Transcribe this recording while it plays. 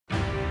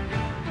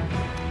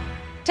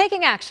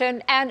Taking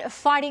action and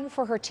fighting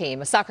for her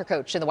team. A soccer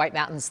coach in the White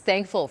Mountains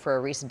thankful for a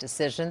recent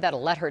decision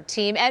that'll let her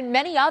team and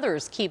many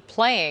others keep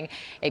playing.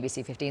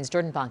 ABC 15's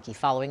Jordan Bonke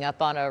following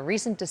up on a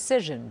recent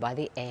decision by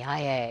the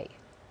AIA.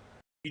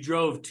 You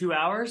drove 2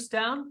 hours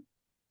down?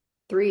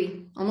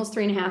 Almost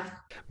 3.5.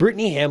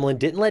 Britni Hamblin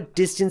didn't let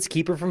distance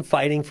keep her from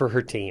fighting for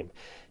her team.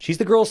 She's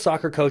the girls'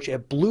 soccer coach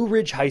at Blue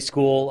Ridge High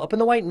School up in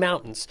the White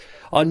Mountains.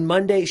 On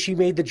Monday, she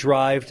made the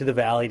drive to the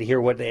valley to hear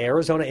what the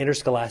Arizona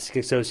Interscholastic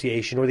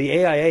Association, or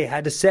the AIA,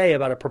 had to say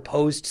about a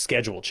proposed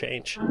schedule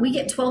change. We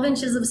get 12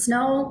 inches of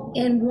snow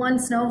in one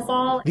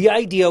snowfall. The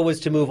idea was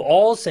to move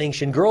all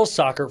sanctioned girls'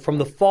 soccer from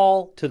the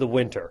fall to the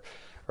winter.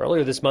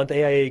 Earlier this month,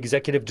 AIA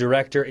Executive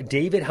Director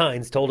David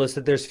Hines told us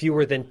that there's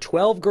fewer than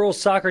 12 girls'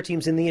 soccer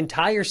teams in the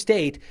entire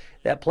state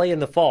that play in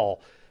the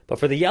fall. But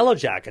for the Yellow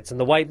Jackets in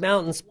the White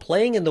Mountains,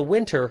 playing in the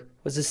winter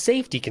was a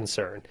safety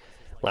concern.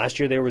 Last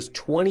year, there was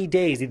 20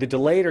 days either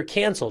delayed or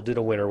canceled due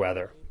to winter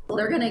weather. Well,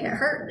 they're going to get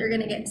hurt. They're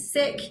going to get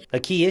sick.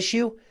 A key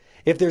issue?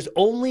 If there's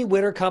only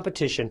winter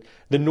competition,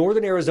 the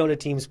Northern Arizona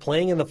teams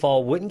playing in the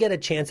fall wouldn't get a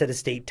chance at a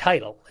state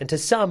title. And to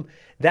some,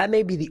 that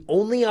may be the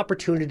only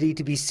opportunity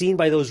to be seen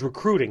by those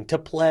recruiting to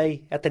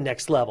play at the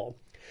next level.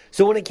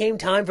 So when it came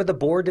time for the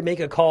board to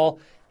make a call,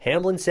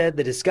 Hamblin said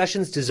the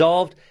discussions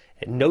dissolved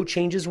and no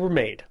changes were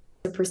made.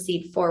 To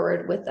proceed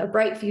forward with a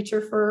bright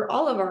future for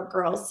all of our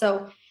girls.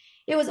 So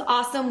it was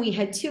awesome. We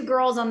had 2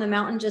 girls on the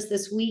mountain just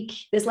this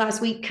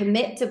last week,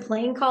 commit to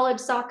playing college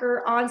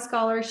soccer on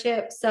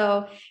scholarship.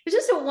 So it's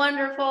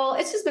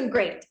just been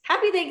great.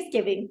 Happy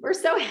Thanksgiving. We're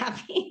so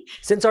happy.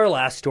 Since our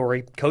last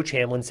story, Coach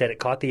Hamblin said it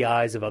caught the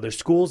eyes of other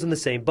schools in the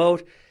same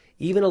boat,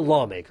 even a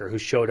lawmaker who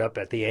showed up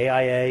at the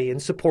AIA in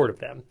support of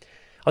them.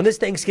 On this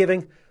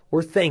Thanksgiving,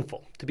 we're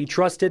thankful to be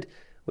trusted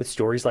with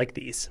stories like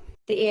these.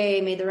 The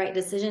AIA made the right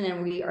decision,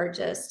 and we are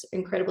just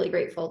incredibly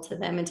grateful to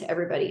them and to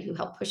everybody who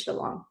helped push it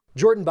along.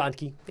 Jordan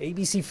Bonke,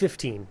 ABC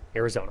 15,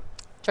 Arizona.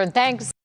 Jordan, thanks.